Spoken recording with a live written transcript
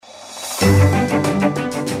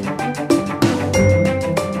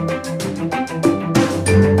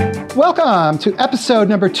Welcome to episode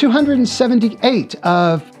number 278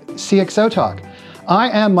 of CXOTalk.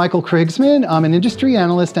 I am Michael Krigsman. I'm an industry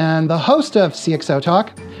analyst and the host of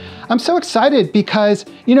CXOTalk. I'm so excited because,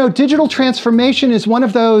 digital transformation is one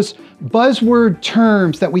of those buzzword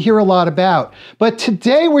terms that we hear a lot about. But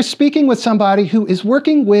today we're speaking with somebody who is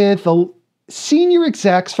working with the senior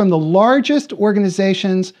execs from the largest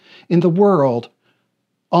organizations in the world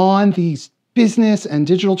on these business and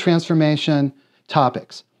digital transformation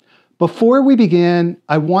topics. Before we begin,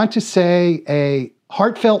 I want to say a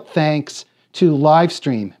heartfelt thanks to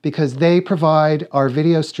Livestream because they provide our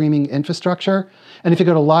video streaming infrastructure. And if you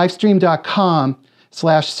go to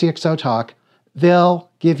livestream.com/CXOTalk, they'll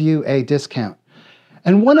give you a discount.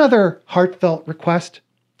 And one other heartfelt request,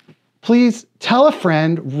 please tell a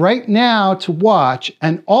friend right now to watch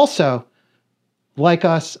and also like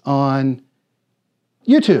us on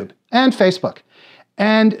YouTube and Facebook.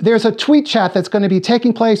 And there's a tweet chat that's going to be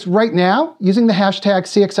taking place right now using the hashtag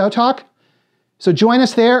CXOTalk. So join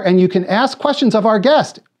us there and you can ask questions of our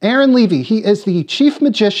guest, Aaron Levie. He is the chief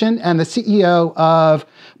magician and the CEO of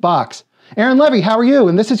Box. Aaron Levie, how are you?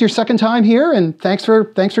 And this is your second time here, and thanks for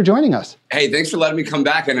joining us. Hey, thanks for letting me come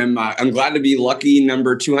back, and I'm glad to be lucky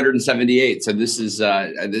number 278. So this is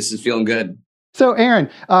feeling good. So Aaron,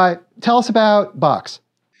 tell us about Box.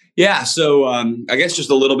 Yeah, so I guess just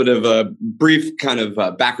a little bit of a brief kind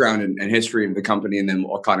of background and history of the company, and then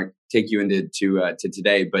I'll kind of take you into to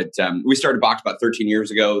today. But we started Box about 13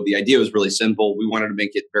 years ago. The idea was really simple. We wanted to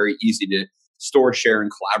make it very easy to store, share, and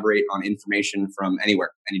collaborate on information from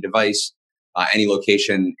anywhere, any device, any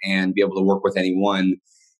location, and be able to work with anyone.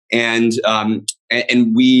 And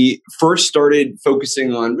we first started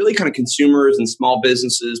focusing on really kind of consumers and small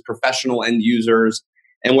businesses, professional end users.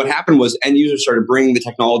 And what happened was end users started bringing the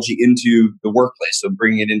technology into the workplace, so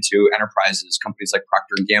bringing it into enterprises. Companies like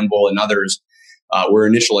Procter & Gamble and others were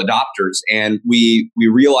initial adopters. And we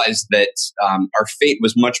realized that our fate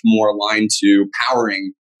was much more aligned to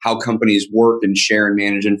powering how companies work and share and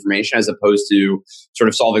manage information as opposed to sort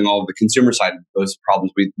of solving all of the consumer side of those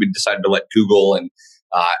problems. We decided to let Google and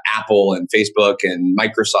Apple and Facebook and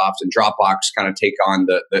Microsoft and Dropbox kind of take on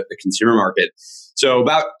the consumer market. So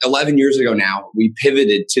about 11 years ago now, we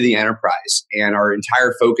pivoted to the enterprise, and our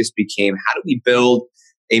entire focus became how do we build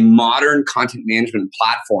a modern content management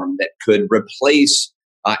platform that could replace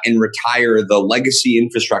and retire the legacy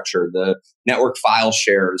infrastructure, the network file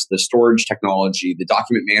shares, the storage technology, the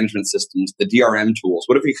document management systems, the DRM tools.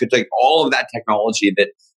 What if we could take all of that technology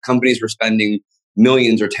that companies were spending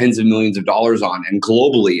millions or tens of millions of dollars on, and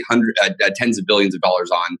globally tens of billions of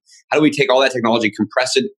dollars on? How do we take all that technology,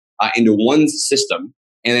 compress it into one system,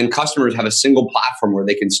 and then customers have a single platform where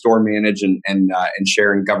they can store, manage, and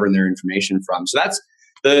share and govern their information from? So that's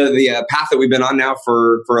the path that we've been on now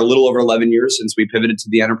for a little over 11 years since we pivoted to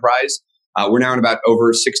the enterprise. We're now in about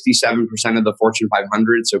over 67% of the Fortune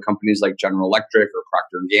 500. So companies like General Electric or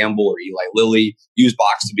Procter & Gamble or Eli Lilly use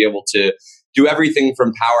Box to be able to do everything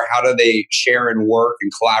from power, how do they share and work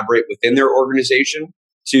and collaborate within their organization,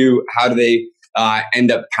 to how do they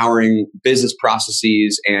end up powering business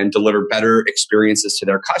processes and deliver better experiences to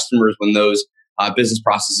their customers when those business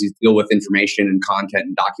processes deal with information and content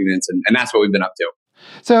and documents. And that's what we've been up to.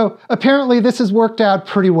 So apparently this has worked out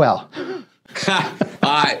pretty well.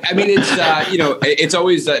 I mean, it's it's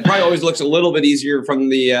always it probably always looks a little bit easier from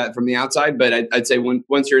the outside, but I'd say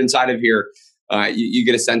once you're inside of here, you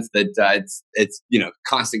get a sense that it's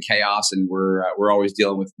constant chaos, and we're always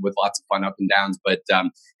dealing with lots of fun up and downs. But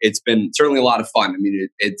it's been certainly a lot of fun. I mean,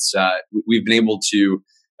 we've been able to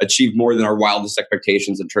achieve more than our wildest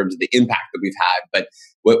expectations in terms of the impact that we've had. But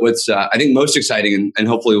what's I think most exciting, and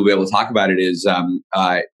hopefully we'll be able to talk about it, is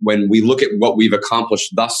when we look at what we've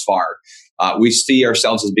accomplished thus far. We see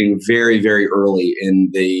ourselves as being very, very early in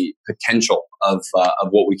the potential of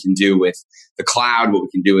what we can do with the cloud, what we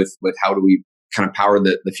can do with how do we kind of power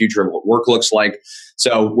the future of what work looks like.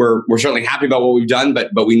 So we're certainly happy about what we've done,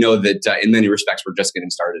 but we know that in many respects we're just getting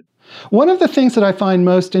started. One of the things that I find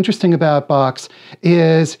most interesting about Box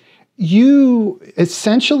is you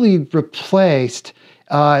essentially replaced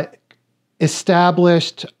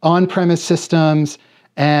established on-premise systems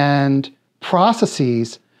and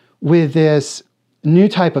processes with this new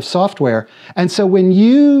type of software. And so when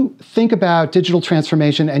you think about digital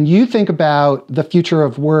transformation and you think about the future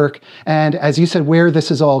of work, and as you said, where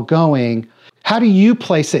this is all going, how do you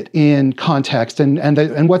place it in context,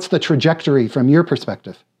 and what's the trajectory from your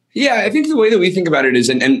perspective? Yeah, I think the way that we think about it is,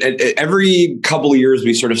 and every couple of years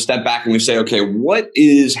we sort of step back and we say, okay, what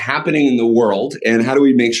is happening in the world, and how do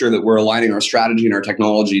we make sure that we're aligning our strategy and our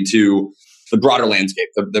technology to the broader landscape,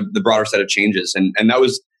 the broader set of changes, and that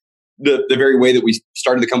was the very way that we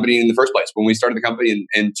started the company in the first place. When we started the company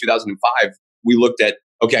in 2005, we looked at,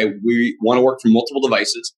 okay, we want to work from multiple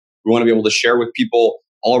devices. We want to be able to share with people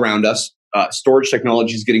all around us. Storage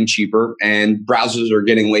technology is getting cheaper and browsers are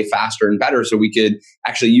getting way faster and better. So we could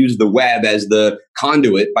actually use the web as the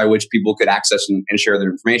conduit by which people could access and share their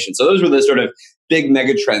information. So those were the sort of big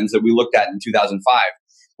mega trends that we looked at in 2005.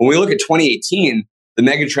 When we look at 2018, the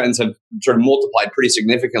mega trends have sort of multiplied pretty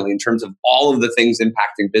significantly in terms of all of the things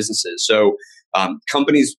impacting businesses. So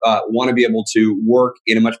companies want to be able to work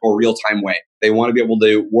in a much more real-time way. They want to be able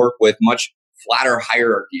to work with much flatter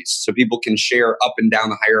hierarchies so people can share up and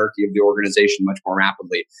down the hierarchy of the organization much more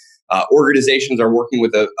rapidly. Organizations are working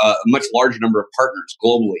with a much larger number of partners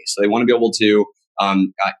globally. So they want to be able to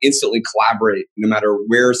instantly collaborate no matter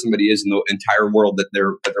where somebody is in the entire world that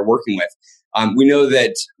they're working with. We know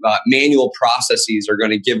that manual processes are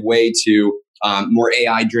going to give way to more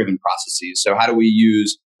AI-driven processes. So how do we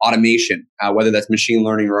use automation, whether that's machine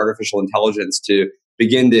learning or artificial intelligence, to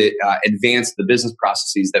begin to advance the business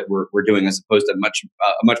processes that we're doing, as opposed to a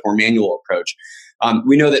much more manual approach.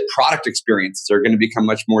 We know that product experiences are going to become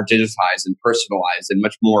much more digitized and personalized and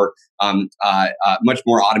much more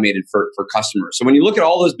automated for customers. So when you look at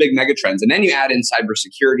all those big megatrends, and then you add in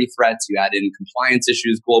cybersecurity threats, you add in compliance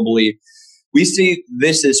issues globally, we see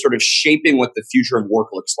this as sort of shaping what the future of work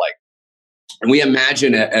looks like. And we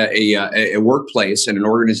imagine a workplace and an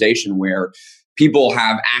organization where people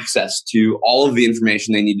have access to all of the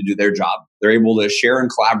information they need to do their job. They're able to share and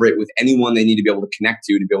collaborate with anyone they need to be able to connect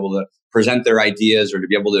to be able to present their ideas or to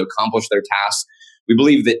be able to accomplish their tasks. We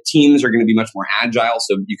believe that teams are going to be much more agile,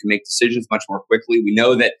 so you can make decisions much more quickly. We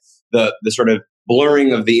know that the sort of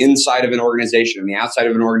blurring of the inside of an organization and the outside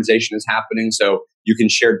of an organization is happening, so you can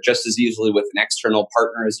share just as easily with an external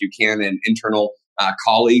partner as you can an internal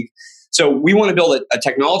colleague. So we want to build a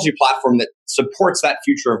technology platform that supports that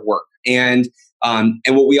future of work. And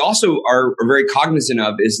what we also are very cognizant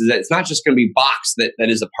of is that it's not just going to be Box that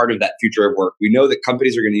is a part of that future of work. We know that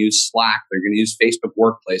companies are going to use Slack, they're going to use Facebook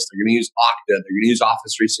Workplace, they're going to use Okta, they're going to use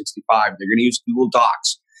Office 365, they're going to use Google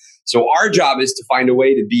Docs. So our job is to find a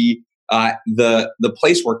way to be the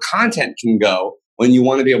place where content can go when you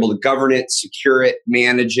want to be able to govern it, secure it,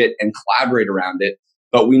 manage it, and collaborate around it.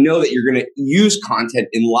 But we know that you're going to use content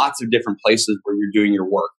in lots of different places where you're doing your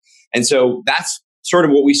work. And so that's sort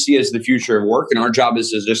of what we see as the future of work. And our job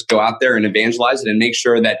is to just go out there and evangelize it and make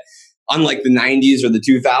sure that, unlike the 90s or the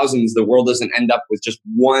 2000s, the world doesn't end up with just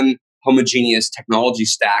one homogeneous technology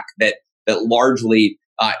stack that largely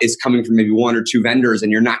is coming from maybe one or two vendors,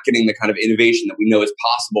 and you're not getting the kind of innovation that we know is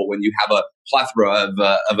possible when you have a plethora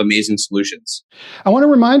of amazing solutions. I want to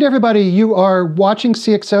remind everybody, you are watching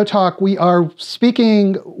CXOTalk. We are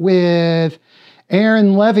speaking with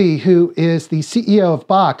Aaron Levie, who is the CEO of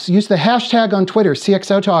Box. Use the hashtag on Twitter,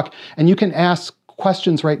 CXOTalk, and you can ask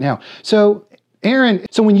questions right now. So Aaron,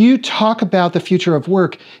 when you talk about the future of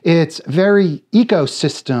work, it's very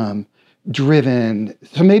ecosystem driven.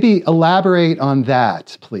 So maybe elaborate on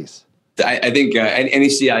that, please. I think any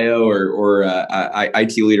CIO or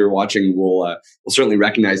IT leader watching will certainly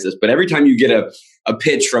recognize this. But every time you get a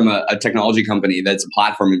pitch from a technology company that's a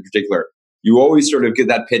platform in particular, you always sort of get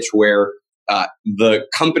that pitch where the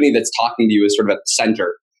company that's talking to you is sort of at the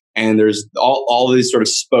center, and there's all these sort of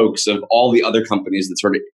spokes of all the other companies that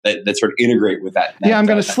sort of integrate with that. I'm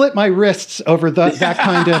going to slit my wrists over that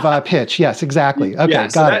kind of pitch. Yes, exactly. Okay, yeah,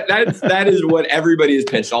 so that is what everybody is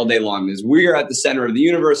pitched all day long. Is we are at the center of the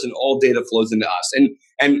universe, and all data flows into us.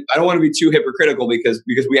 And I don't want to be too hypocritical because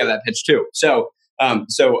we have that pitch too. So I'm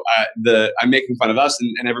making fun of us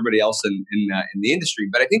and everybody else in the industry.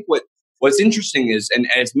 But I think what's interesting is, and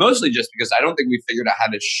it's mostly just because I don't think we figured out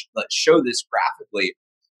how to show this graphically.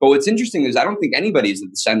 But what's interesting is I don't think anybody is at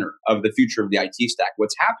the center of the future of the IT stack.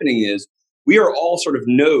 What's happening is we are all sort of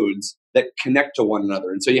nodes that connect to one another.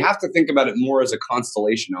 And so you have to think about it more as a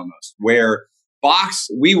constellation almost, where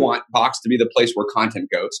we want Box to be the place where content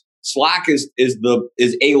goes. Slack is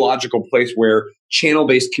a logical place where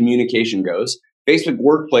channel-based communication goes. Facebook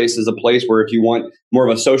Workplace is a place where if you want more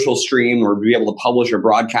of a social stream or be able to publish or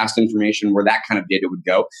broadcast information, where that kind of data would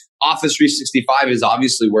go. Office 365 is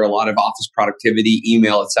obviously where a lot of office productivity,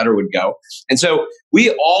 email, et cetera, would go. And so we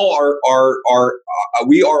all are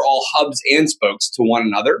all hubs and spokes to one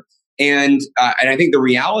another. And I think the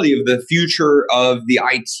reality of the future of the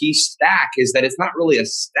IT stack is that it's not really a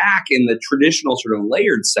stack in the traditional sort of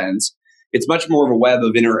layered sense. it's much more of a web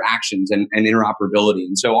of interactions and interoperability.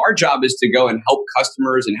 And so our job is to go and help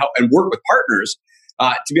customers and help and work with partners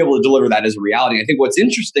to be able to deliver that as a reality. I think what's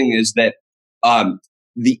interesting is that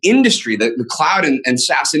the industry, the cloud and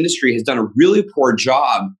SaaS industry, has done a really poor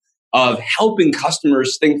job of helping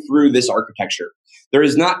customers think through this architecture. There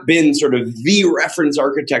has not been sort of the reference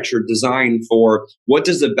architecture designed for what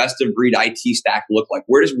does the best of breed IT stack look like?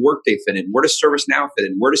 Where does Workday fit in? Where does ServiceNow fit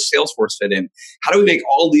in? Where does Salesforce fit in? How do we make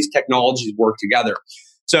all these technologies work together?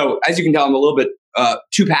 So as you can tell, I'm a little bit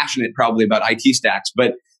too passionate probably about IT stacks,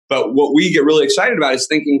 but what we get really excited about is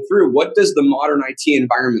thinking through what does the modern IT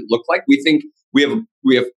environment look like? We think we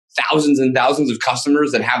have thousands and thousands of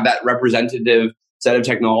customers that have that representative set of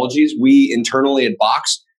technologies. We internally at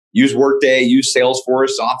Box use Workday, use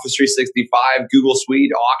Salesforce, Office 365, Google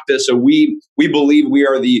Suite, Okta. So we believe we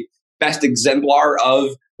are the best exemplar of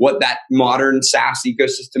what that modern SaaS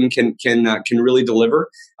ecosystem can really deliver.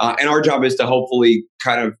 And our job is to hopefully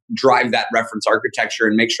kind of drive that reference architecture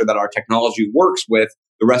and make sure that our technology works with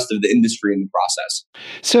the rest of the industry in the process.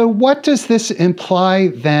 So what does this imply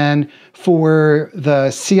then for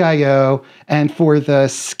the CIO and for the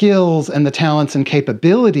skills and the talents and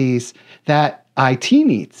capabilities that IT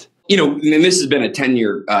needs? You know, and this has been a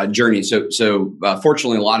 10-year journey. So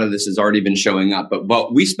fortunately, a lot of this has already been showing up.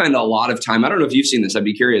 But we spend a lot of time. I don't know if you've seen this. I'd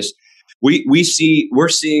be curious. We're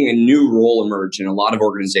seeing a new role emerge in a lot of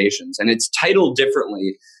organizations, and it's titled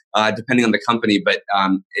differently depending on the company. But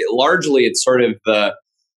largely, it's sort of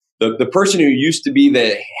the person who used to be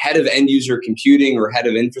the head of end user computing or head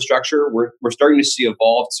of infrastructure. We're starting to see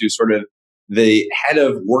evolve to sort of the head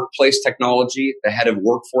of workplace technology, the head of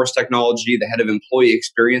workforce technology, the head of employee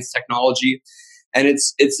experience technology. And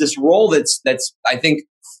it's this role that's I think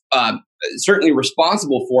certainly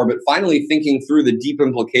responsible for, but finally thinking through the deep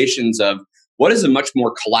implications of what does a much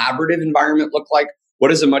more collaborative environment look like? What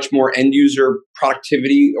does a much more end user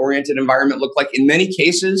productivity oriented environment look like? In many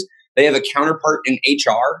cases, they have a counterpart in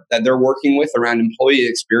HR that they're working with around employee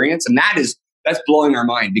experience. And that's blowing our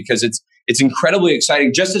mind because it's incredibly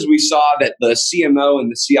exciting. Just as we saw that the CMO and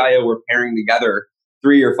the CIO were pairing together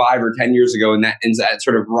 3 or 5 or 10 years ago, and that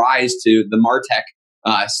sort of rise to the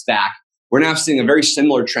MarTech stack, we're now seeing a very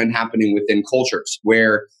similar trend happening within cultures,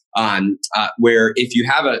 where if you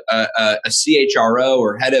have a CHRO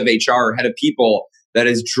or head of HR or head of people that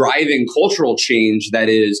is driving cultural change, that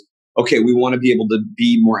is, okay, we want to be able to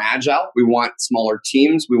be more agile. We want smaller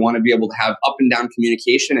teams. We want to be able to have up and down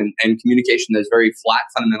communication and communication that's very flat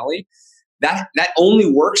fundamentally. That only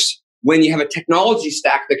works when you have a technology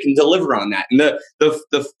stack that can deliver on that. And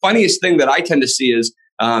the funniest thing that I tend to see is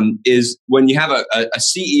when you have a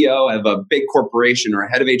CEO of a big corporation or a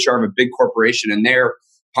head of HR of a big corporation, and they're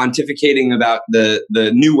pontificating about the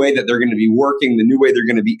new way that they're going to be working, the new way they're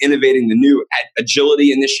going to be innovating, the new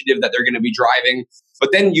agility initiative that they're going to be driving.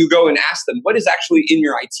 But then you go and ask them, what is actually in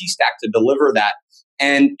your IT stack to deliver that?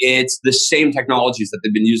 And it's the same technologies that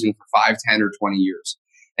they've been using for 5, 10, or 20 years.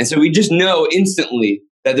 And so we just know instantly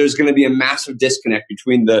that there's going to be a massive disconnect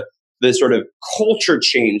between the sort of culture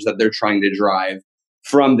change that they're trying to drive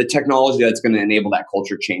from the technology that's going to enable that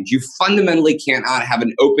culture change. You fundamentally cannot have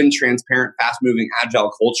an open, transparent, fast-moving,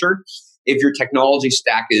 agile culture if your technology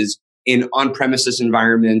stack is in on-premises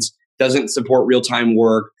environments, doesn't support real-time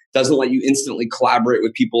work, doesn't let you instantly collaborate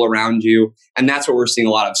with people around you. And that's what we're seeing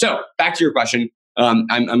a lot of. So back to your question.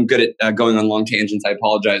 I'm good at going on long tangents. I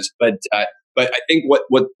apologize. But I think what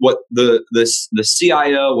the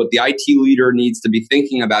CIO, what the IT leader needs to be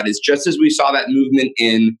thinking about is, just as we saw that movement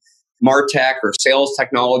in MarTech or sales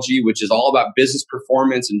technology, which is all about business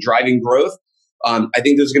performance and driving growth, I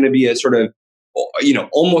think there's going to be a sort of,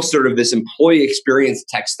 almost sort of this employee experience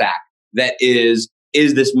tech stack that is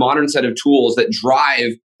this modern set of tools that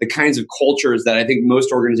drive the kinds of cultures that I think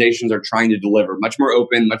most organizations are trying to deliver. Much more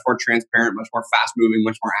open, much more transparent, much more fast moving,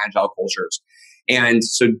 much more agile cultures. And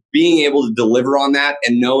so being able to deliver on that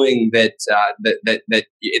and knowing that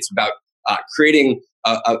it's about creating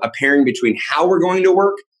a pairing between how we're going to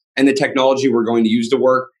work and the technology we're going to use to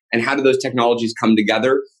work, and how do those technologies come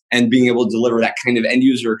together, and being able to deliver that kind of end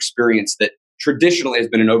user experience that traditionally has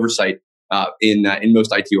been an oversight in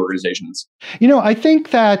most IT organizations. I think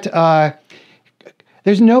that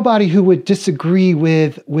there's nobody who would disagree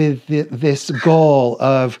with this goal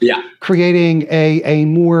of creating a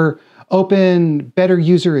more open, better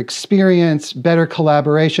user experience, better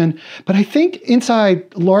collaboration. But I think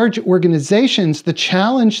inside large organizations, the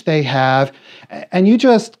challenge they have, and you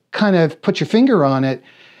just kind of put your finger on it,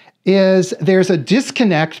 is there's a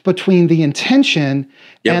disconnect between the intention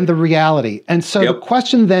and the reality. And so the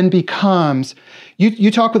question then becomes,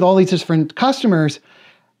 you talk with all these different customers,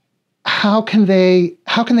 how can they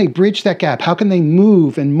how can they bridge that gap? How can they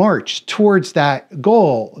move and march towards that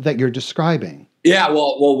goal that you're describing? Yeah,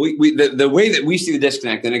 the way that we see the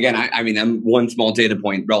disconnect, and again, I mean, I'm one small data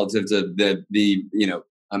point relative to the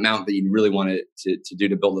amount that you really want to do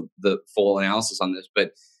to build the full analysis on this,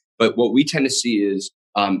 but what we tend to see is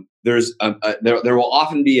there will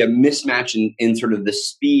often be a mismatch in sort of the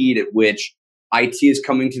speed at which IT is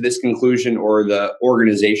coming to this conclusion or the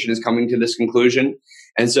organization is coming to this conclusion.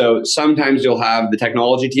 And so sometimes you'll have the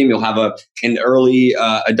technology team, you'll have an early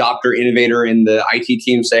adopter innovator in the IT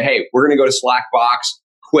team say, hey, we're going to go to Slackbox,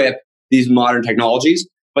 Quip, these modern technologies.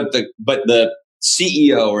 But the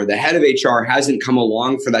CEO or the head of HR hasn't come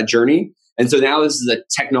along for that journey. And so now this is a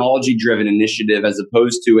technology driven initiative as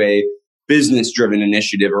opposed to a business driven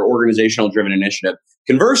initiative or organizational driven initiative.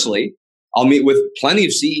 Conversely, I'll meet with plenty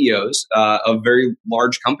of CEOs of very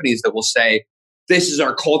large companies that will say, this is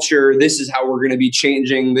our culture. This is how we're going to be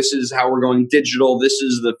changing. This is how we're going digital. This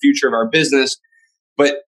is the future of our business.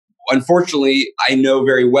 But unfortunately, I know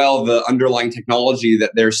very well the underlying technology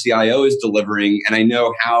that their CIO is delivering. And I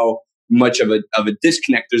know how much of a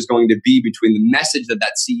disconnect there's going to be between the message that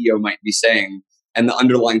CEO might be saying and the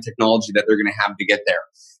underlying technology that they're going to have to get there.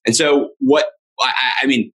 And so I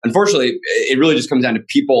mean, unfortunately, it really just comes down to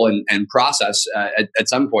people and process at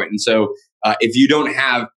some point. And so if you don't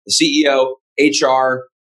have the CEO, HR,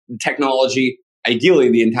 technology,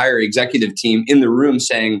 ideally the entire executive team in the room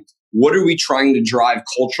saying, what are we trying to drive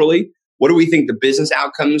culturally? What do we think the business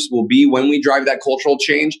outcomes will be when we drive that cultural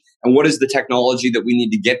change? And what is the technology that we need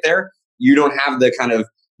to get there? You don't have the kind of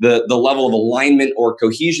the level of alignment or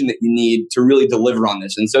cohesion that you need to really deliver on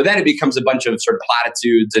this. And so then it becomes a bunch of sort of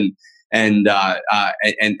platitudes and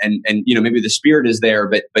maybe the spirit is there,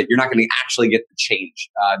 but you're not going to actually get the change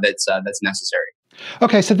that's necessary.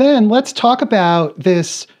 Okay, so then let's talk about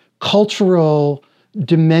this cultural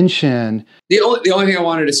dimension. The only thing I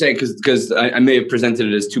wanted to say, because I may have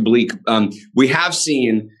presented it as too bleak, we have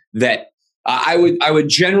seen that I would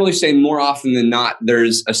generally say more often than not,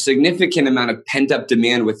 there's a significant amount of pent up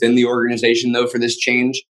demand within the organization, though, for this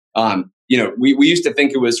change. We used to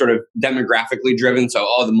think it was sort of demographically driven. So,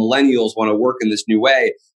 the millennials want to work in this new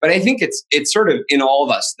way. But I think it's sort of in all of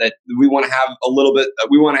us that we want to have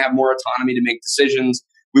we want to have more autonomy to make decisions.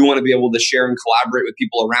 We want to be able to share and collaborate with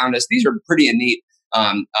people around us. These are pretty innate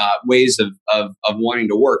ways of wanting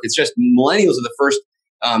to work. It's just millennials are the first,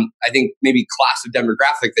 I think, maybe class of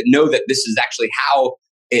demographic that know that this is actually how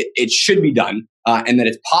it should be done and that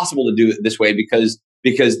it's possible to do it this way because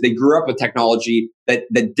they grew up with technology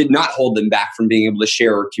that did not hold them back from being able to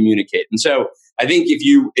share or communicate. And so I think if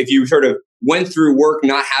you sort of went through work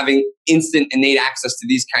not having instant innate access to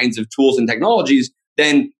these kinds of tools and technologies,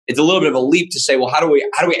 then it's a little bit of a leap to say, well, how do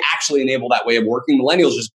we actually enable that way of working?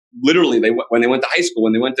 Millennials just literally, when they went to high school,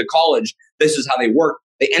 when they went to college, this is how they work.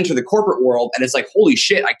 They enter the corporate world and it's like, holy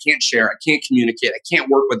shit, I can't share, I can't communicate, I can't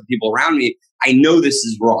work with the people around me. I know this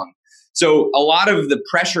is wrong. So a lot of the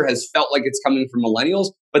pressure has felt like it's coming from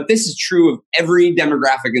millennials, but this is true of every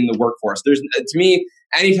demographic in the workforce. There's, to me,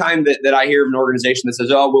 anytime that I hear of an organization that says,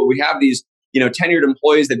 oh, well, we have these, tenured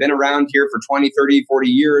employees, they've been around here for 20, 30, 40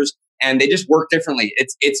 years, and they just work differently.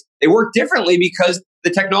 They work differently because the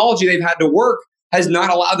technology they've had to work has not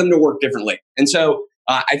allowed them to work differently. And so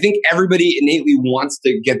I think everybody innately wants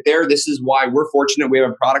to get there. This is why we're fortunate we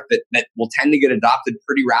have a product that will tend to get adopted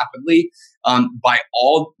pretty rapidly by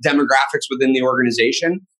all demographics within the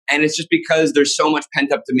organization. And it's just because there's so much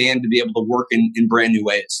pent up demand to be able to work in brand new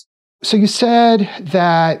ways. So you said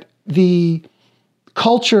that the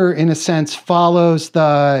culture, in a sense, follows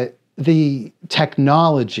the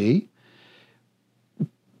technology,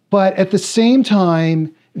 but at the same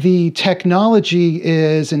time, the technology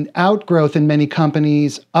is an outgrowth in many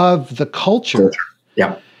companies of the culture.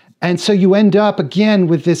 Yeah. And so you end up again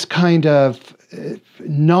with this kind of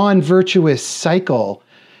non-virtuous cycle.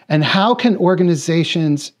 And how can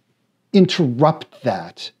organizations interrupt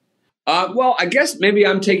that? Well, I guess maybe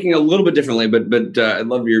I'm taking a little bit differently, but I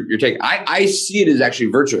love your take. I see it as actually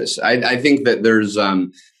virtuous. I think that there's,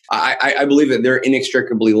 I believe that they're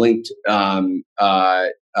inextricably linked,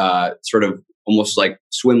 sort of almost like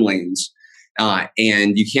swim lanes.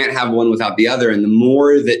 And you can't have one without the other. And the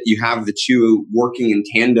more that you have the two working in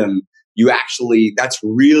tandem, that's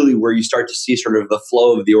really where you start to see sort of the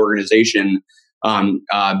flow of the organization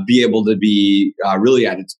be able to be really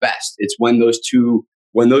at its best. It's when those two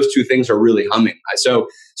things are really humming. So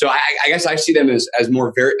I guess I see them as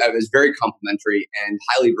very complementary and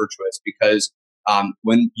highly virtuous because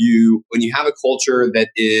when you have a culture that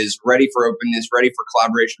is ready for openness, ready for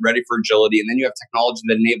collaboration, ready for agility, and then you have technology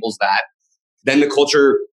that enables that, then the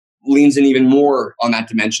culture leans in even more on that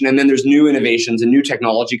dimension. And then there's new innovations and new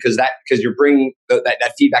technology because you're bringing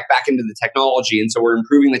that feedback back into the technology. And so we're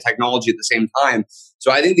improving the technology at the same time.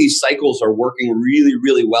 So I think these cycles are working really,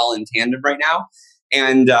 really well in tandem right now.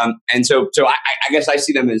 And so I guess I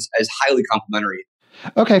see them as highly complementary.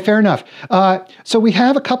 Okay, fair enough. So we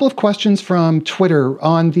have a couple of questions from Twitter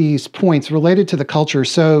on these points related to the culture.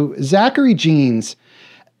 So Zachary Jeans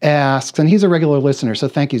asks, and he's a regular listener, so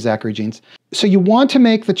thank you, Zachary Jeans. So you want to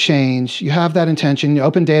make the change, you have that intention,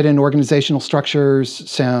 open data and organizational structures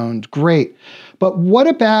sound great. But what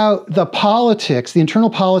about the politics, the internal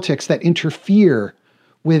politics that interfere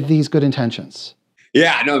with these good intentions?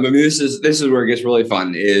 Yeah, no, I mean, this is where it gets really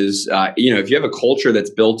fun is, if you have a culture that's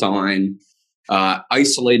built on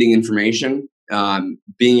isolating information,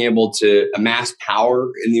 being able to amass power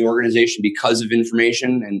in the organization because of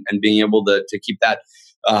information and being able to keep that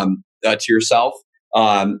to yourself,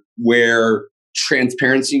 where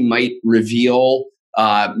transparency might reveal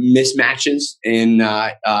mismatches in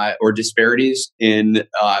or disparities in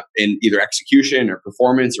either execution or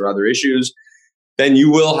performance or other issues, then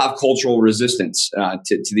you will have cultural resistance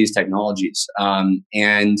to these technologies. I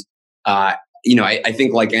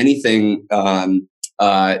think like anything,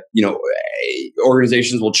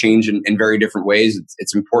 organizations will change in very different ways.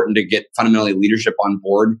 It's important to get fundamentally leadership on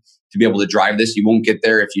board to be able to drive this. You won't get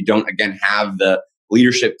there if you don't, again, have the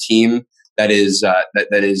leadership team that is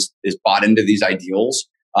bought into these ideals.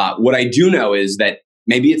 What I do know is that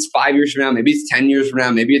maybe it's 5 years from now, maybe it's 10 years from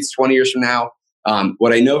now, maybe it's 20 years from now.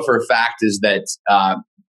 What I know for a fact is that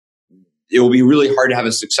it will be really hard to have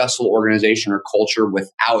a successful organization or culture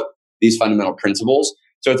without these fundamental principles.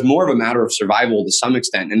 So it's more of a matter of survival to some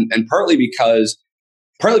extent, and partly because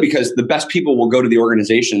the best people will go to the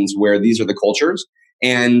organizations where these are the cultures,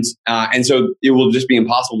 and so it will just be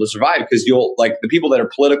impossible to survive because you'll like the people that are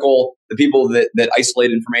political, the people that isolate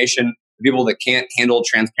information, the people that can't handle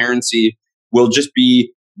transparency will just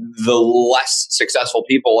be the less successful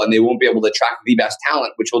people, and they won't be able to attract the best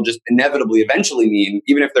talent, which will just inevitably eventually mean,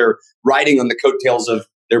 even if they're riding on the coattails of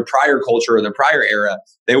their prior culture or their prior era,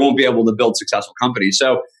 they won't be able to build successful companies.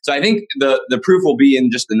 So I think the proof will be in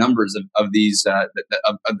just the numbers of these of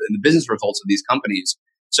the business results of these companies.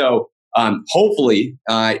 So hopefully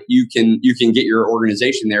you can get your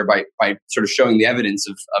organization there by sort of showing the evidence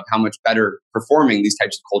of how much better performing these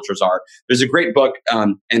types of cultures are. There's a great book,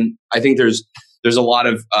 and I think there's a lot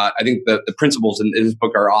of I think the principles in this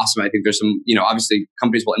book are awesome. I think there's some, obviously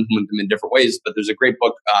companies will implement them in different ways, but there's a great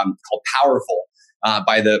book called Powerful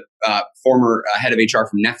by the former head of HR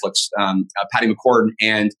from Netflix, Patty McCord.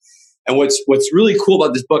 And what's really cool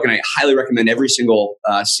about this book, and I highly recommend every single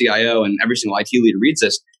CIO and every single IT leader reads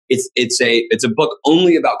this. It's a book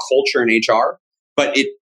only about culture and HR, but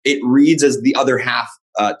it reads as the other half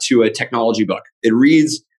to a technology book. It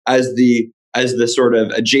reads as the sort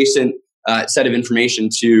of adjacent set of information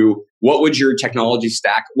to what would your technology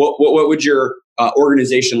stack, what would your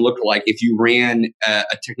organization look like if you ran a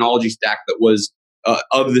technology stack that was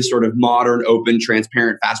of this sort of modern, open,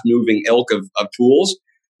 transparent, fast-moving ilk of tools?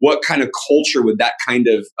 What kind of culture would that kind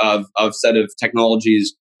of set of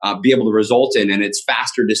technologies be able to result in? And it's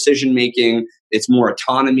faster decision making, it's more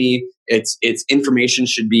autonomy, it's information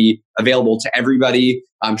should be available to everybody.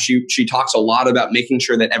 She talks a lot about making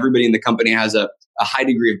sure that everybody in the company has a high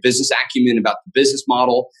degree of business acumen about the business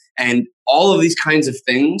model, and all of these kinds of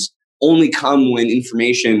things only come when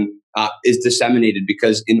information is disseminated,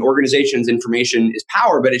 because in organizations, information is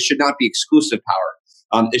power, but it should not be exclusive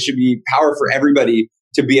power. It should be power for everybody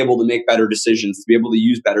to be able to make better decisions, to be able to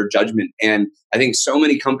use better judgment. And I think so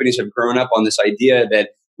many companies have grown up on this idea that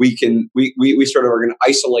we sort of are going to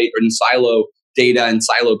isolate and silo data and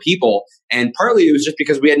silo people. And partly it was just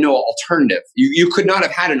because we had no alternative. You could not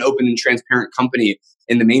have had an open and transparent company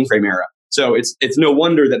in the mainframe era. So it's no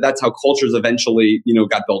wonder that that's how cultures eventually,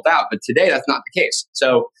 got built out. But today that's not the case.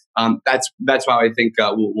 So that's how I think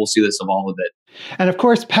we'll see this evolve a bit. And of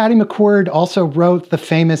course, Patty McCord also wrote the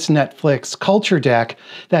famous Netflix culture deck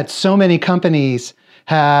that so many companies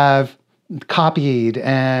have copied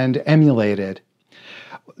and emulated.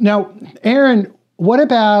 Now, Aaron, what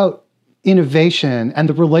about innovation and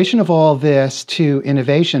the relation of all this to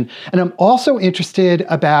innovation? And I'm also interested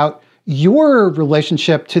about your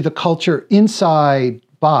relationship to the culture inside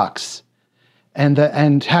Box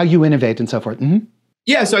and how you innovate and so forth. Mm-hmm.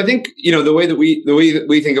 Yeah, so I think the way that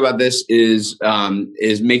we think about this is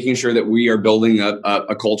making sure that we are building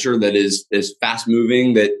a culture that is fast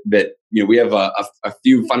moving. That we have a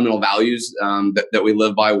few fundamental values that we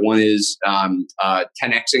live by. One is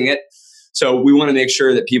 10xing it. So we want to make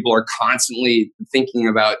sure that people are constantly thinking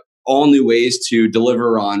about all new ways to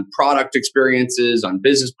deliver on product experiences, on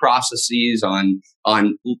business processes, on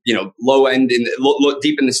low end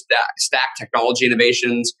deep in the stack technology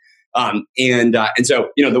innovations, and so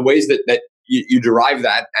the ways that you derive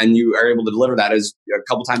that and you are able to deliver that is a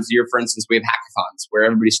couple times a year. For instance, we have hackathons where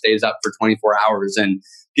everybody stays up for 24 hours and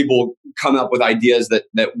people come up with ideas that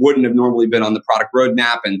wouldn't have normally been on the product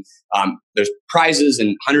roadmap. And there's prizes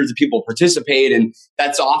and hundreds of people participate. And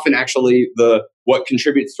that's often actually what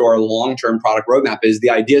contributes to our long-term product roadmap is the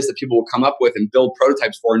ideas that people will come up with and build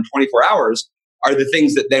prototypes for in 24 hours are the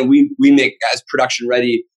things that then we make as production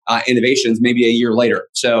ready innovations maybe a year later.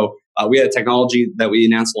 So we had a technology that we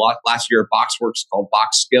announced a lot last year at BoxWorks called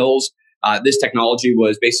Box Skills. This technology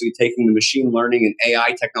was basically taking the machine learning and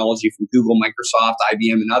AI technology from Google, Microsoft,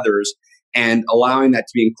 IBM, and others, and allowing that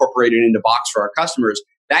to be incorporated into Box for our customers.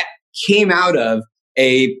 That came out of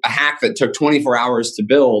a hack that took 24 hours to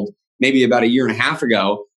build, maybe about a year and a half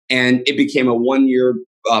ago, and it became a 1 year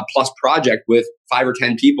plus project with 5 or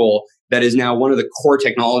 10 people that is now one of the core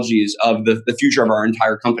technologies of the future of our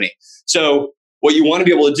entire company. So what you want to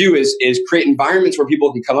be able to do is create environments where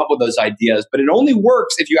people can come up with those ideas, but it only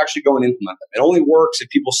works if you actually go and implement them. It only works if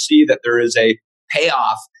people see that there is a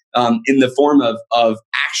payoff in the form of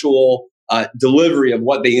actual delivery of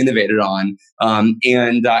what they innovated on.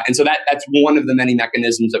 And so that's one of the many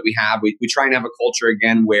mechanisms that we have. We try and have a culture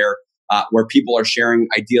again where people are sharing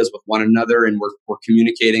ideas with one another and we're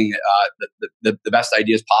communicating the best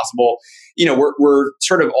ideas possible. We're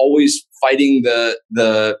sort of always fighting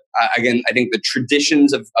again, I think the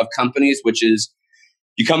traditions of companies, which is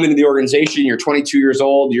you come into the organization, you're 22 years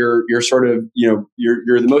old, you're sort of, you're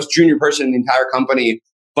the most junior person in the entire company,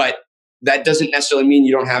 but that doesn't necessarily mean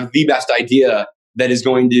you don't have the best idea that is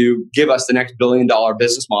going to give us the next $1 billion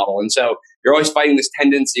business model. And so you're always fighting this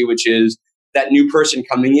tendency, which is that new person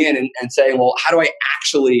coming in and saying, well, how do I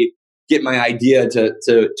actually get my idea to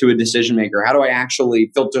a decision maker? How do I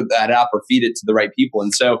actually filter that up or feed it to the right people?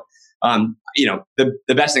 And so, the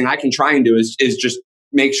best thing I can try and do is just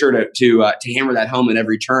make sure to hammer that home at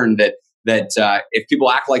every turn that if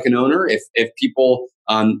people act like an owner, if people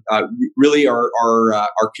really are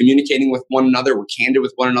communicating with one another, we're candid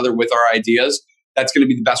with one another with our ideas, that's going to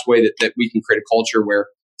be the best way that we can create a culture where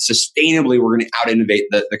sustainably we're going to out innovate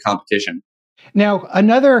the competition. Now,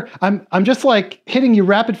 I'm just like hitting you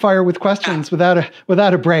rapid fire with questions without a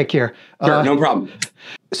break here. Sure, no problem.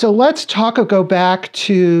 So let's go back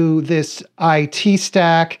to this IT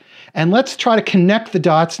stack, and let's try to connect the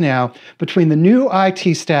dots now between the new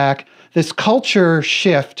IT stack, this culture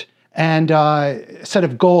shift, and set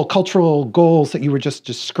of cultural goals that you were just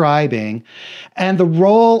describing, and the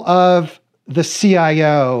role of the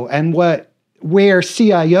CIO and where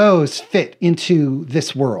CIOs fit into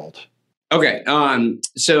this world. Okay. I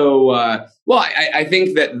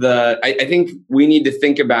think that I think we need to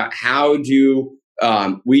think about how do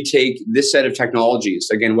we take this set of technologies,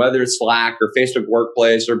 again, whether it's Slack or Facebook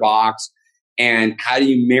Workplace or Box, and how do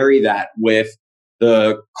you marry that with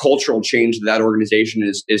the cultural change that organization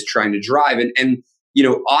is trying to drive? And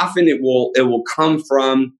often it will come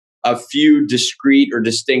from a few discrete or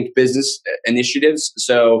distinct business initiatives.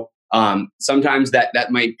 So sometimes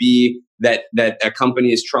that might be that a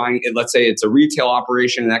company is trying, let's say it's a retail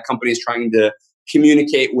operation and that company is trying to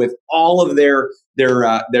communicate with all of their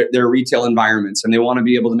retail environments. And they want to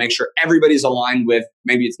be able to make sure everybody's aligned with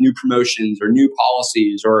maybe it's new promotions or new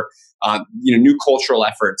policies or, new cultural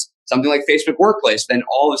efforts. Something like Facebook Workplace then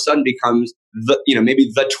all of a sudden becomes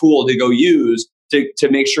maybe the tool to go use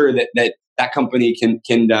to make sure that company can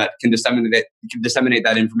disseminate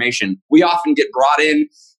that information. We often get brought in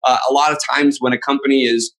a lot of times when a company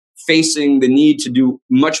is facing the need to do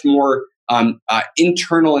much more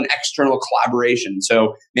internal and external collaboration.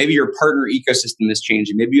 So maybe your partner ecosystem is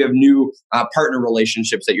changing. Maybe you have new partner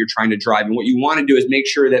relationships that you're trying to drive. And what you want to do is make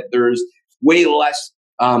sure that there's way less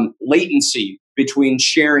latency between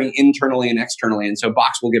sharing internally and externally. And so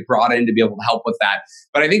Box will get brought in to be able to help with that.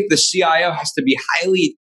 But I think the CIO has to be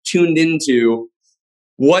highly tuned into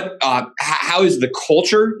how is the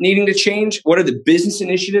culture needing to change? What are the business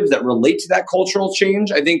initiatives that relate to that cultural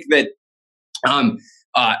change? I think that often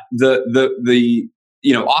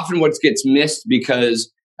what gets missed because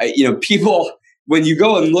people, when you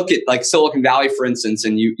go and look at like Silicon Valley, for instance,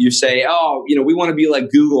 and you say, we want to be like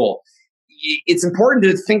Google. It's important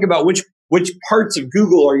to think about which parts of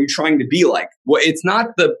Google are you trying to be like. Well, it's not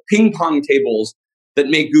the ping pong tables that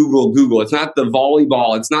make Google Google. It's not the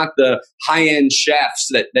volleyball. It's not the high-end chefs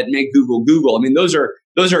that make Google Google. I mean, those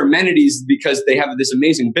are amenities because they have this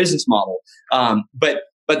amazing business model. But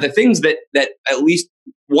But the things that at least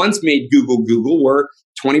once made Google were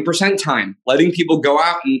 20% time, letting people go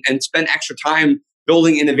out and spend extra time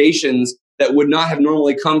building innovations that would not have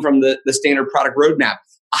normally come from the standard product roadmap.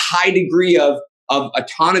 A high degree of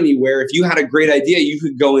autonomy where if you had a great idea, you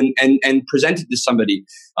could go and present it to somebody.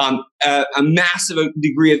 A massive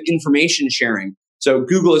degree of information sharing. So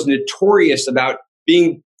Google is notorious about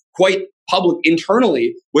being quite public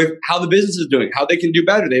internally with how the business is doing, how they can do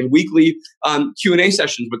better. They have weekly Q&A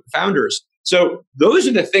sessions with the founders. So those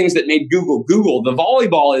are the things that made Google Google. The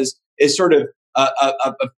volleyball is sort of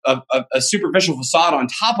a superficial facade on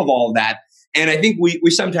top of all of that. And I think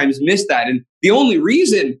we sometimes miss that. And the only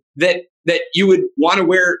reason that you would want to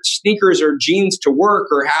wear sneakers or jeans to work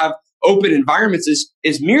or have open environments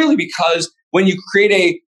is merely because when you create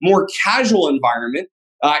a more casual environment,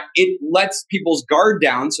 it lets people's guard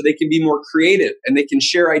down so they can be more creative and they can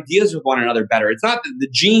share ideas with one another better. It's not that the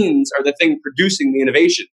jeans are the thing producing the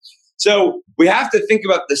innovation. So we have to think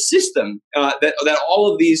about the system that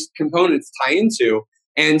all of these components tie into.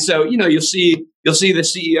 And so, you'll see the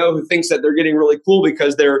CEO who thinks that they're getting really cool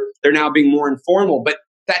because they're now being more informal, but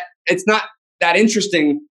that it's not that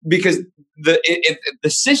interesting because the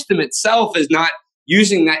system itself is not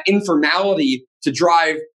using that informality to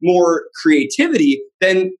drive more creativity,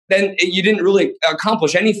 then you didn't really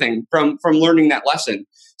accomplish anything from learning that lesson.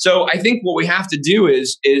 So I think what we have to do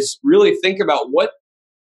is really think about what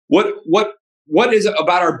is it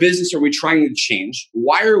about our business are we trying to change?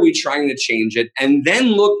 Why are we trying to change it? And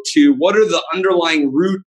then look to what are the underlying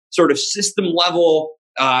root sort of system level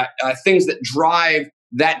things that drive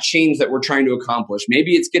that change that we're trying to accomplish.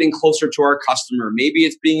 Maybe it's getting closer to our customer. Maybe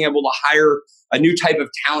it's being able to hire a new type of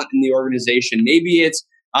talent in the organization. Maybe it's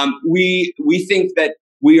we think that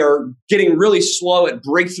we are getting really slow at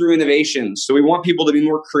breakthrough innovations. So we want people to be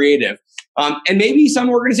more creative. And maybe some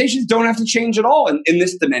organizations don't have to change at all in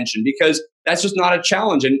this dimension because that's just not a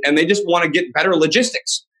challenge and they just want to get better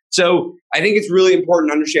logistics. So I think it's really important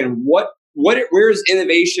to understand where is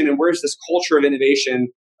innovation and where is this culture of innovation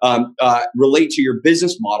relate to your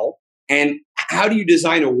business model, and how do you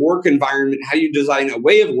design a work environment? How do you design a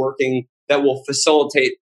way of working that will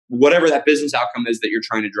facilitate whatever that business outcome is that you're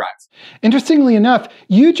trying to drive? Interestingly enough,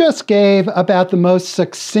 you just gave about the most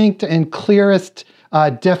succinct and clearest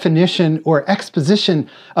definition or exposition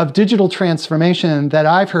of digital transformation that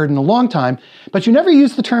I've heard in a long time, but you never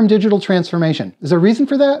used the term digital transformation. Is there a reason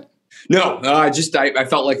for that? No, I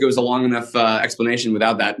felt like it was a long enough explanation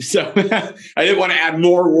without that. So I didn't want to add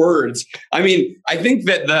more words. I mean, I think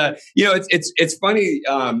that it's funny.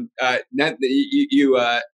 Now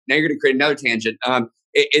you're going to create another tangent.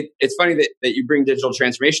 It's funny that you bring digital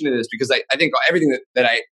transformation into this because I think everything that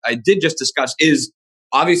I did just discuss is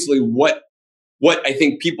obviously what I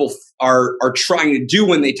think people are trying to do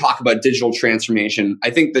when they talk about digital transformation.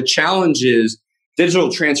 I think the challenge is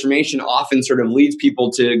digital transformation often sort of leads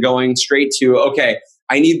people to going straight to, okay,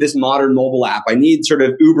 I need this modern mobile app. I need sort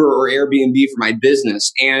of Uber or Airbnb for my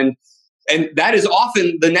business. And that is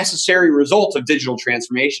often the necessary result of digital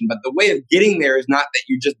transformation. But the way of getting there is not that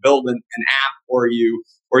you just build an app or you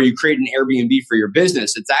create an Airbnb for your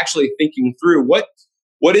business. It's actually thinking through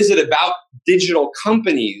what is it about digital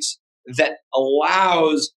companies that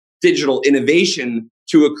allows digital innovation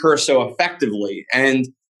to occur so effectively. And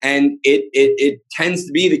it tends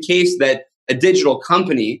to be the case that a digital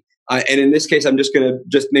company, and in this case, I'm just going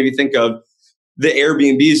to maybe think of the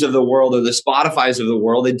Airbnbs of the world or the Spotifys of the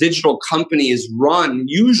world. A digital company is run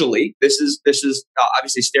usually. This is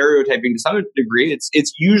obviously stereotyping to some degree.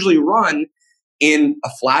 It's usually run in a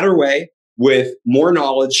flatter way with more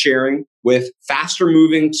knowledge sharing, with faster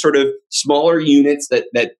moving sort of smaller units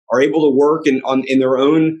that are able to work in their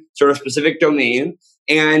own sort of specific domain.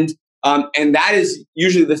 And that is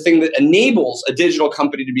usually the thing that enables a digital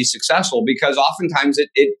company to be successful, because oftentimes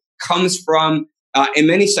it comes from, in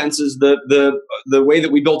many senses, the way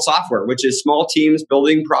that we build software, which is small teams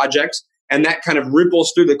building projects, and that kind of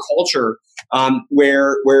ripples through the culture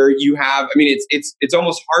where you have. I mean, it's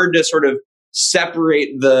almost hard to sort of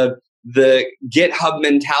separate the GitHub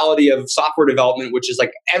mentality of software development, which is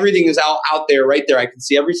like everything is out there, right there. I can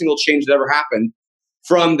see every single change that ever happened,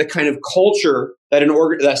 from the kind of culture that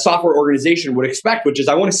that software organization would expect, which is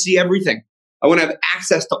I want to see everything. I want to have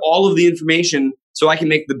access to all of the information so I can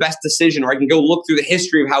make the best decision, or I can go look through the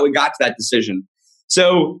history of how we got to that decision.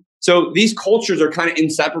 So these cultures are kind of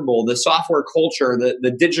inseparable. The software culture,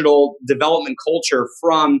 the digital development culture,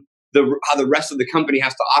 from how the rest of the company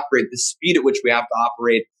has to operate, the speed at which we have to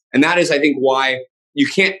operate. And that is, I think, why you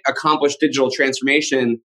can't accomplish digital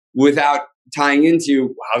transformation without tying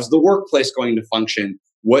into how's the workplace going to function?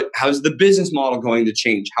 how's the business model going to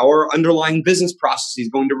change? How are underlying business processes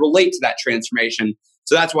going to relate to that transformation?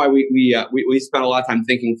 So that's why we spent a lot of time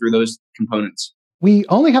thinking through those components. We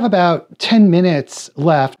only have about 10 minutes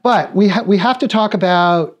left, but we have to talk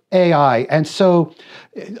about AI. And so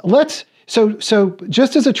so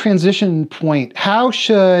just as a transition point, how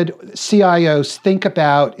should CIOs think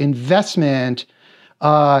about investment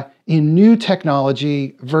in new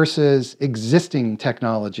technology versus existing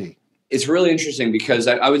technology? It's really interesting because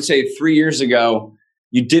I would say 3 years ago,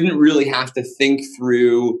 you didn't really have to think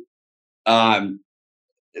through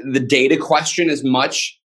the data question as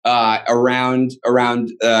much around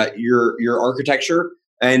your architecture,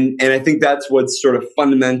 and I think that's what's sort of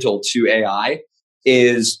fundamental to AI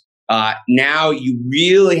is now you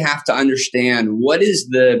really have to understand what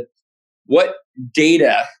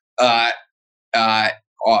data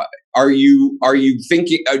are you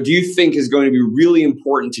thinking? Do you think is going to be really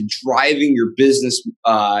important to driving your business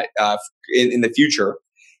in the future?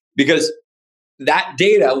 Because that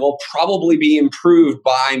data will probably be improved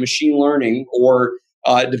by machine learning or,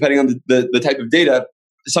 depending on the type of data,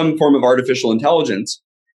 some form of artificial intelligence.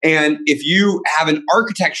 And if you have an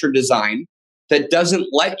architecture design that doesn't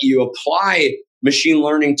let you apply machine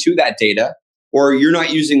learning to that data, or you're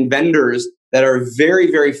not using vendors that are very,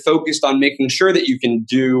 very focused on making sure that you can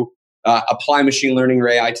apply machine learning or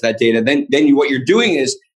AI to that data, then what you're doing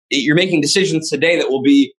is you're making decisions today that will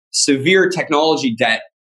be severe technology debt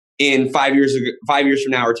in 5 years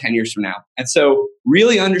from now or 10 years from now. And so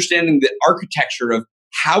really understanding the architecture of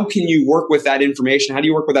how can you work with that information, how do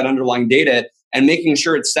you work with that underlying data, and making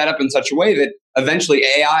sure it's set up in such a way that eventually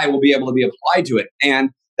AI will be able to be applied to it. And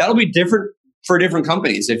that'll be different for different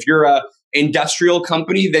companies. If you're a industrial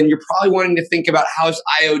company, then you're probably wanting to think about how's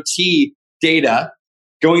IoT data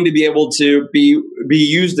going to be able to be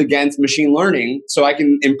used against machine learning so I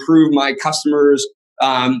can improve my customers'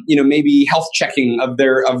 maybe health checking of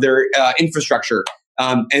their infrastructure.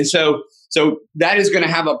 And so that is going to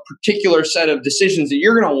have a particular set of decisions that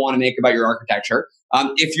you're going to want to make about your architecture.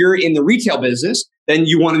 If you're in the retail business, then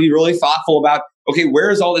you want to be really thoughtful about, okay, where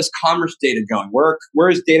is all this commerce data going? Where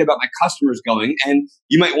is data about my customers going? And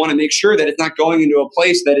you might want to make sure that it's not going into a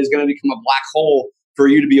place that is going to become a black hole for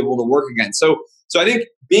you to be able to work against. So I think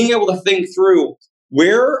being able to think through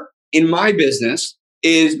where in my business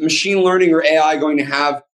is machine learning or AI going to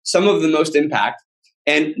have some of the most impact,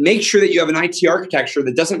 and make sure that you have an IT architecture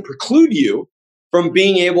that doesn't preclude you from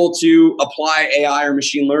being able to apply AI or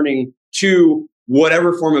machine learning to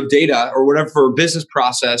whatever form of data or whatever business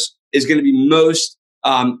process is going to be most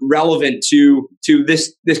relevant to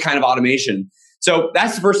this kind of automation. So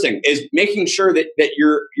that's the first thing, is making sure that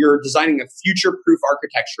you're designing a future-proof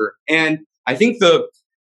architecture. And I think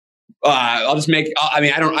I'll just make. I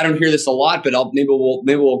mean, I don't hear this a lot, but maybe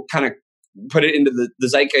we'll kind of put it into the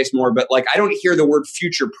zeitgeist more. But like, I don't hear the word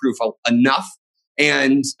future-proof enough,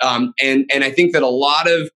 and I think that a lot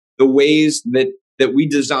of the ways that we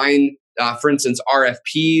design, for instance,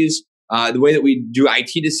 RFPs, the way that we do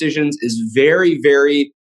IT decisions is very,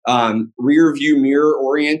 very rear view mirror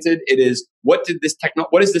oriented. It is what has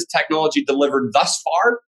this technology delivered thus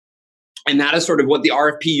far, and that is sort of what the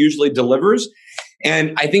RFP usually delivers.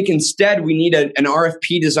 And I think instead we need an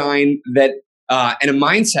RFP design that and a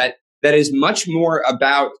mindset that is much more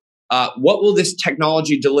about what will this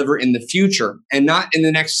technology deliver in the future, and not in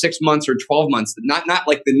the next 6 months or 12 months, not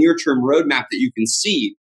like the near term roadmap that you can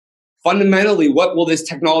see. Fundamentally, what will this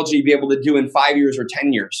technology be able to do in 5 years or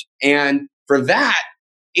 10 years? And for that,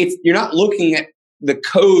 you're not looking at the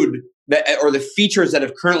code or the features that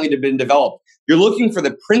have currently been developed. You're looking for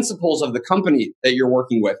the principles of the company that you're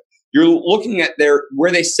working with. You're looking at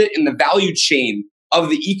where they sit in the value chain of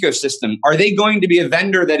the ecosystem. Are they going to be a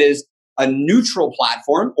vendor that is a neutral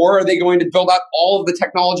platform, or are they going to build out all of the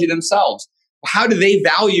technology themselves? How do they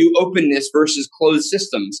value openness versus closed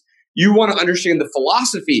systems? You want to understand the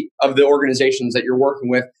philosophy of the organizations that you're working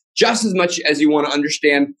with just as much as you want to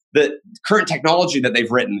understand the current technology that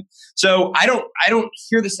they've written. So I don't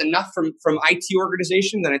hear this enough from IT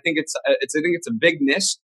organizations, and I think it's a big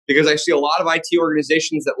miss, because I see a lot of IT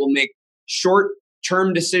organizations that will make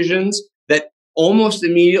short-term decisions that almost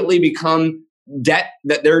immediately become debt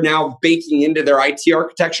that they're now baking into their IT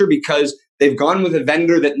architecture because they've gone with a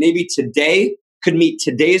vendor that maybe today could meet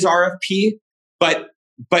today's RFP, but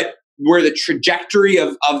where the trajectory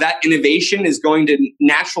of that innovation is going to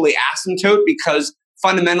naturally asymptote because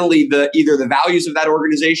fundamentally either the values of that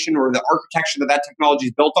organization or the architecture that that technology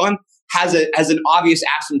is built on has an obvious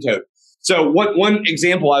asymptote. So one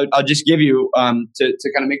example I'll just give you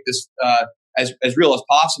to kind of make this as real as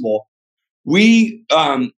possible. We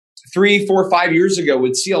 3, 4, 5 years ago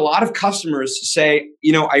would see a lot of customers say,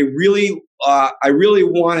 I really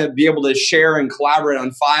want to be able to share and collaborate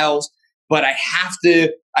on files, but I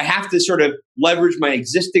have to sort of leverage my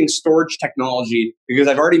existing storage technology because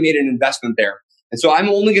I've already made an investment there. And so I'm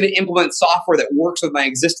only going to implement software that works with my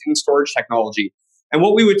existing storage technology. And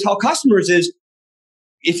what we would tell customers is,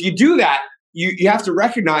 if you do that, you have to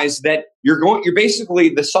recognize that you're basically,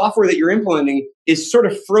 the software that you're implementing is sort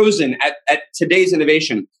of frozen at today's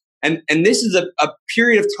innovation. And this is a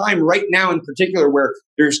period of time right now in particular where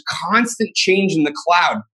there's constant change in the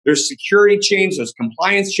cloud. There's security change, there's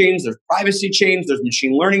compliance change, there's privacy change, there's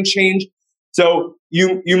machine learning change. So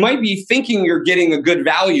you might be thinking you're getting a good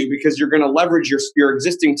value because you're going to leverage your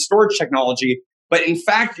existing storage technology, but in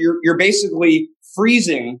fact, you're basically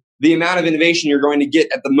freezing the amount of innovation you're going to get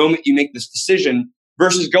at the moment you make this decision,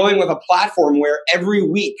 versus going with a platform where every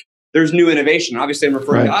week there's new innovation. Obviously, I'm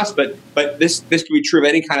referring to us, but this could be true of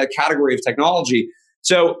any kind of category of technology.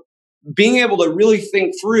 So being able to really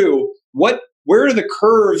think through where are the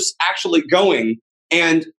curves actually going,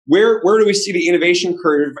 and where do we see the innovation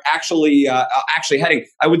curve actually heading?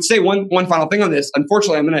 I would say one final thing on this.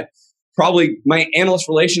 Unfortunately, I'm going to my analyst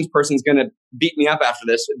relations person is going to beat me up after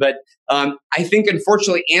this, but I think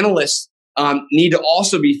unfortunately analysts need to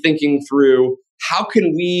also be thinking through how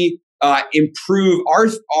can we improve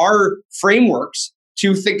our frameworks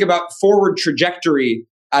to think about forward trajectory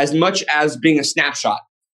as much as being a snapshot.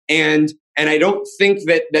 And I don't think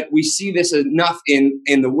that we see this enough in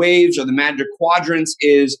the waves or the Magic Quadrants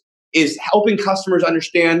is helping customers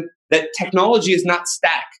understand that technology is not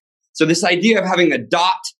static. So this idea of having a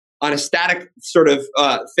dot on a static sort of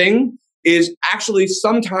thing is actually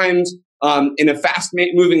sometimes in a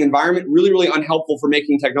fast-moving environment really, really unhelpful for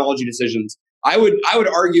making technology decisions. I would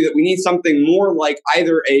argue that we need something more like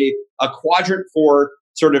either a quadrant for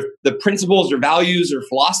sort of the principles or values or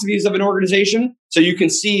philosophies of an organization. So you can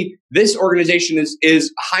see this organization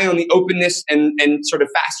is high on the openness and sort of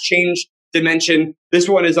fast change dimension. This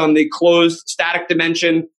one is on the closed static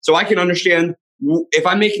dimension. So I can understand if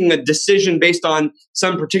I'm making a decision based on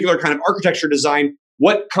some particular kind of architecture design,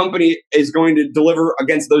 what company is going to deliver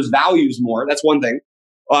against those values more. That's one thing.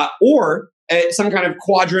 Or some kind of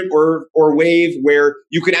quadrant or wave where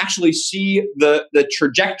you can actually see the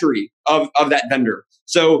trajectory of that vendor.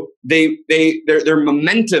 So their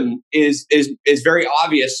momentum is very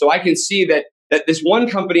obvious. So I can see that this one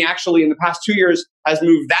company actually in the past 2 years has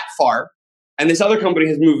moved that far, and this other company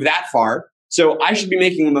has moved that far. So I should be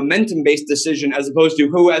making a momentum-based decision as opposed to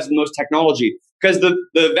who has the most technology. Because the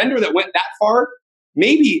vendor that went that far,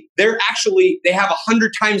 maybe they have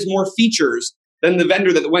 100 times more features than the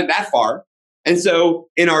vendor that went that far. And so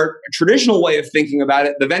in our traditional way of thinking about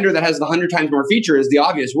it, the vendor that has the 100 times more feature is the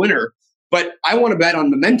obvious winner. But I want to bet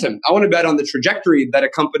on momentum. I want to bet on the trajectory that a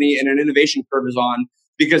company in an innovation curve is on,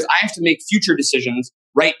 because I have to make future decisions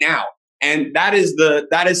right now. And that is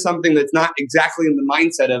something that's not exactly in the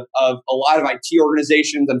mindset of a lot of IT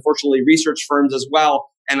organizations, unfortunately research firms as well.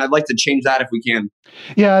 And I'd like to change that if we can.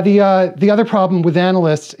 Yeah, the other problem with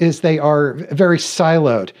analysts is they are very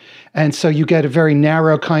siloed. And so you get a very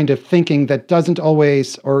narrow kind of thinking that doesn't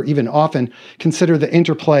always, or even often, consider the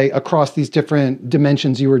interplay across these different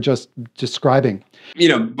dimensions you were just describing.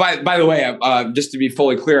 By the way, just to be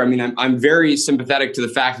fully clear, I mean, I'm very sympathetic to the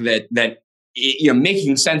fact that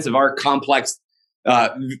making sense of our complex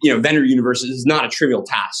vendor universe is not a trivial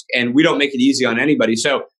task, and we don't make it easy on anybody.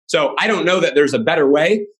 So I don't know that there's a better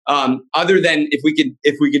way, other than if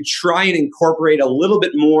we could try and incorporate a little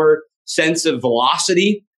bit more sense of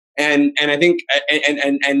velocity and I think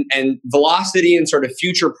and velocity and sort of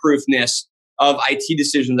future proofness of IT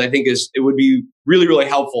decisions. I think it would be really, really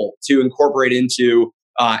helpful to incorporate into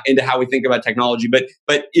how we think about technology. But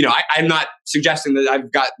I'm not suggesting that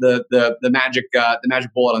I've got the magic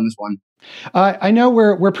bullet on this one. I know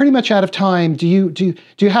we're pretty much out of time. Do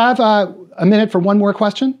you have a minute for one more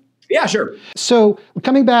question? Yeah, sure. So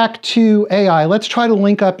coming back to AI, let's try to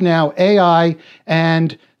link up now AI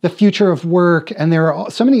and the future of work. And there are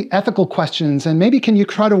so many ethical questions. And maybe can you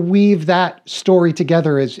try to weave that story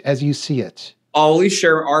together as you see it? I'll at least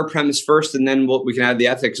share our premise first, and then we can add the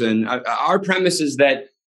ethics in. Our premise is that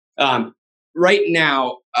right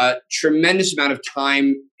now, a tremendous amount of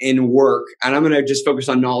time in work, and I'm going to just focus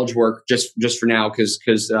on knowledge work just for now,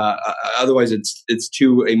 because otherwise it's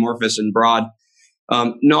too amorphous and broad.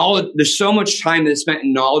 Knowledge. There's so much time that's spent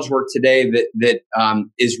in knowledge work today that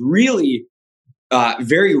is really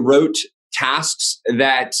very rote tasks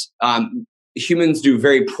that humans do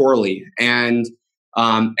very poorly, and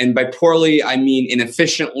by poorly I mean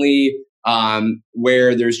inefficiently.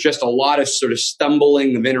 Where there's just a lot of sort of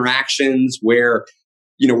stumbling of interactions, where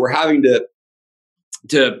we're having to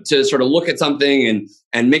sort of look at something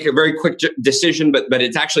and make a very quick decision, but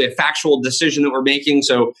it's actually a factual decision that we're making.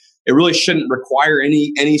 So it really shouldn't require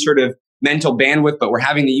any sort of mental bandwidth, but we're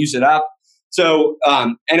having to use it up. So,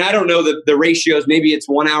 and I don't know the ratios. Maybe it's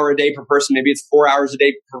 1 hour a day per person. Maybe it's 4 hours a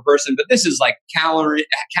day per person. But this is like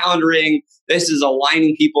calendaring. This is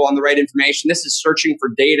aligning people on the right information. This is searching for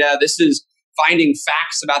data. This is finding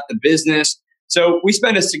facts about the business. So we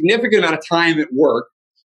spend a significant amount of time at work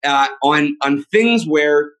on things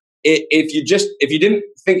where if you didn't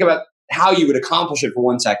think about how you would accomplish it for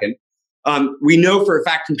 1 second, we know for a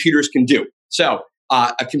fact computers can do. So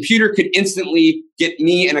a computer could instantly get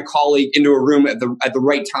me and a colleague into a room at the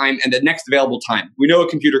right time and the next available time. We know a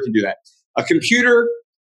computer can do that. A computer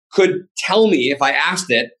could tell me, if I asked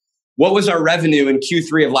it, what was our revenue in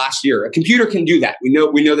Q3 of last year. A computer can do that. We know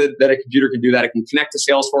that a computer can do that. It can connect to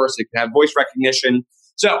Salesforce. It can have voice recognition.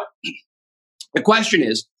 So the question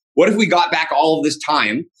is, what if we got back all of this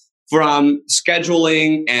time from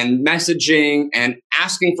scheduling and messaging and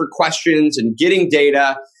asking for questions and getting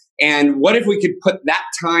data? And what if we could put that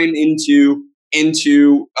time into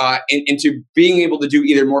being able to do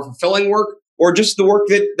either more fulfilling work or just the work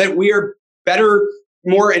that we are better,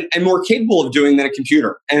 more and more capable of doing than a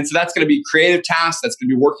computer? And so that's going to be creative tasks. That's going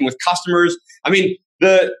to be working with customers. I mean,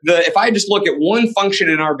 if I just look at one function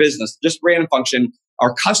in our business, just random function,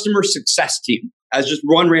 our customer success team as just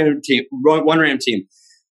one random team.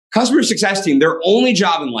 Customer success team, their only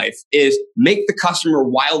job in life is make the customer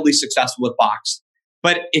wildly successful with Box.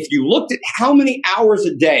 But if you looked at how many hours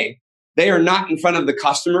a day they are not in front of the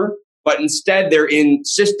customer, but instead they're in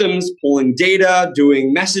systems, pulling data,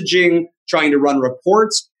 doing messaging, trying to run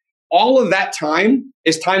reports, all of that time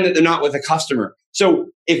is time that they're not with a customer. So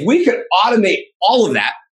if we could automate all of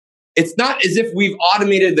that, it's not as if we've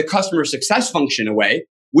automated the customer success function away.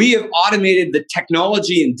 We have automated the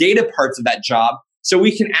technology and data parts of that job so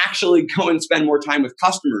we can actually go and spend more time with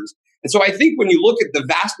customers. And so I think when you look at the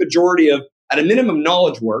vast majority of, at a minimum,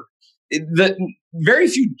 knowledge work, the very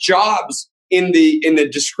few jobs in the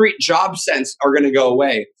discrete job sense are going to go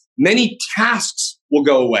away. Many tasks will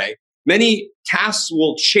go away. Many tasks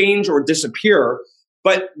will change or disappear,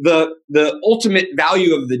 but the ultimate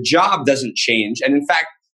value of the job doesn't change. And in fact,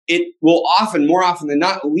 it will more often than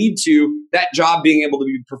not, lead to that job being able to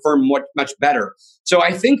be performed much, much better. So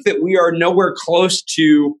I think that we are nowhere close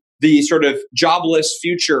to the sort of jobless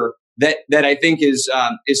future that I think is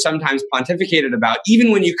sometimes pontificated about.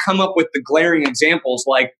 Even when you come up with the glaring examples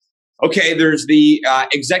like, okay, there's the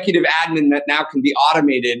executive admin that now can be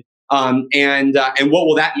automated, and what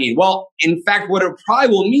will that mean? Well, in fact, what it probably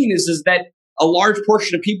will mean is that a large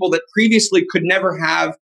portion of people that previously could never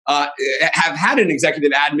have had an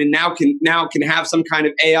executive admin now can have some kind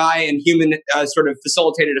of AI and human sort of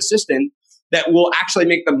facilitated assistant that will actually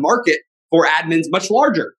make the market for admins much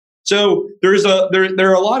larger. So there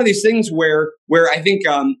are a lot of these things where I think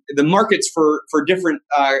the markets for different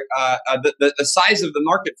the size of the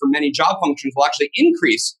market for many job functions will actually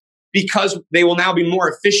increase because they will now be more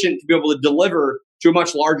efficient to be able to deliver to a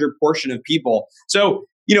much larger portion of people. So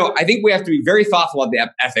I think we have to be very thoughtful about the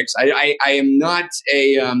ethics. I am not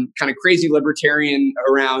a kind of crazy libertarian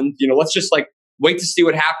around, let's just like wait to see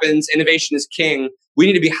what happens. Innovation is king. We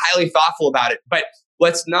need to be highly thoughtful about it, but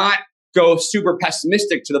let's not go super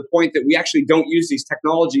pessimistic to the point that we actually don't use these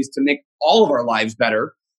technologies to make all of our lives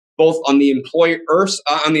better, both on the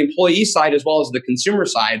employee side as well as the consumer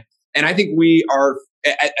side. And I think we are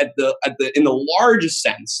in the largest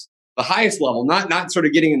sense, the highest level, not sort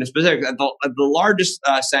of getting into specifics, at the largest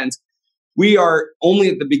sense, we are only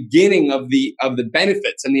at the beginning of the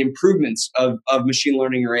benefits and the improvements of machine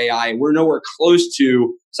learning or AI. We're nowhere close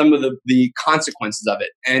to some of the consequences of it.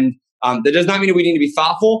 And that does not mean we need to be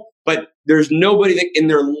thoughtful, but there's nobody in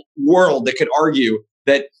their world that could argue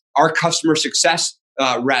that our customer success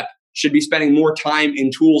rep should be spending more time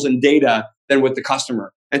in tools and data than with the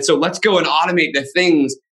customer. And so let's go and automate the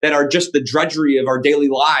things that are just the drudgery of our daily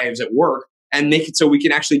lives at work and make it so we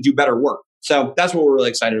can actually do better work. So that's what we're really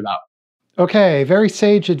excited about. Okay, very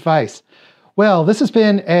sage advice. Well, this has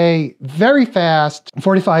been a very fast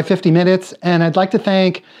 45, 50 minutes, and I'd like to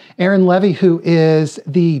thank Aaron Levie, who is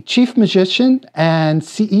the Chief Magician and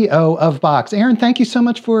CEO of Box. Aaron, thank you so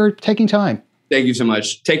much for taking time. Thank you so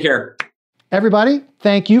much. Take care. Everybody,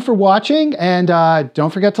 thank you for watching, and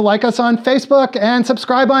don't forget to like us on Facebook and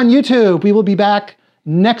subscribe on YouTube. We will be back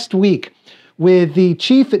next week with the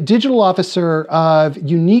Chief Digital Officer of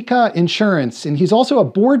Unica Insurance, and he's also a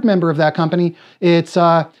board member of that company. It's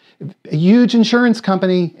a huge insurance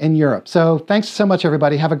company in Europe. So thanks so much,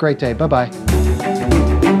 everybody. Have a great day. Bye-bye.